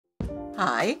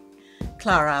Hi,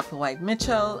 Clara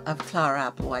Applewhite-Mitchell of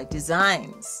Clara Applewhite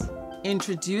Designs,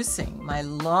 introducing my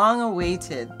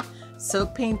long-awaited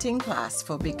silk painting class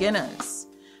for beginners.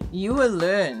 You will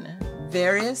learn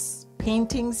various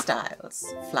painting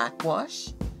styles: flat wash,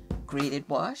 graded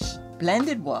wash,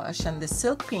 blended wash, and the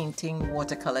silk painting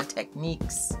watercolor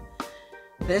techniques.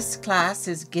 This class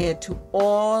is geared to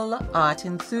all art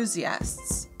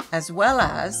enthusiasts, as well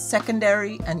as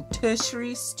secondary and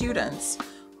tertiary students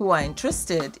who are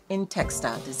interested in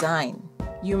textile design.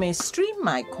 You may stream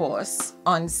my course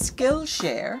on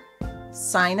Skillshare.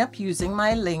 Sign up using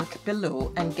my link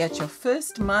below and get your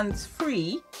first month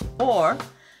free, or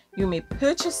you may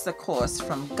purchase the course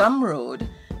from Gumroad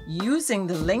using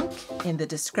the link in the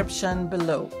description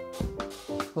below.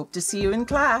 Hope to see you in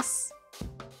class.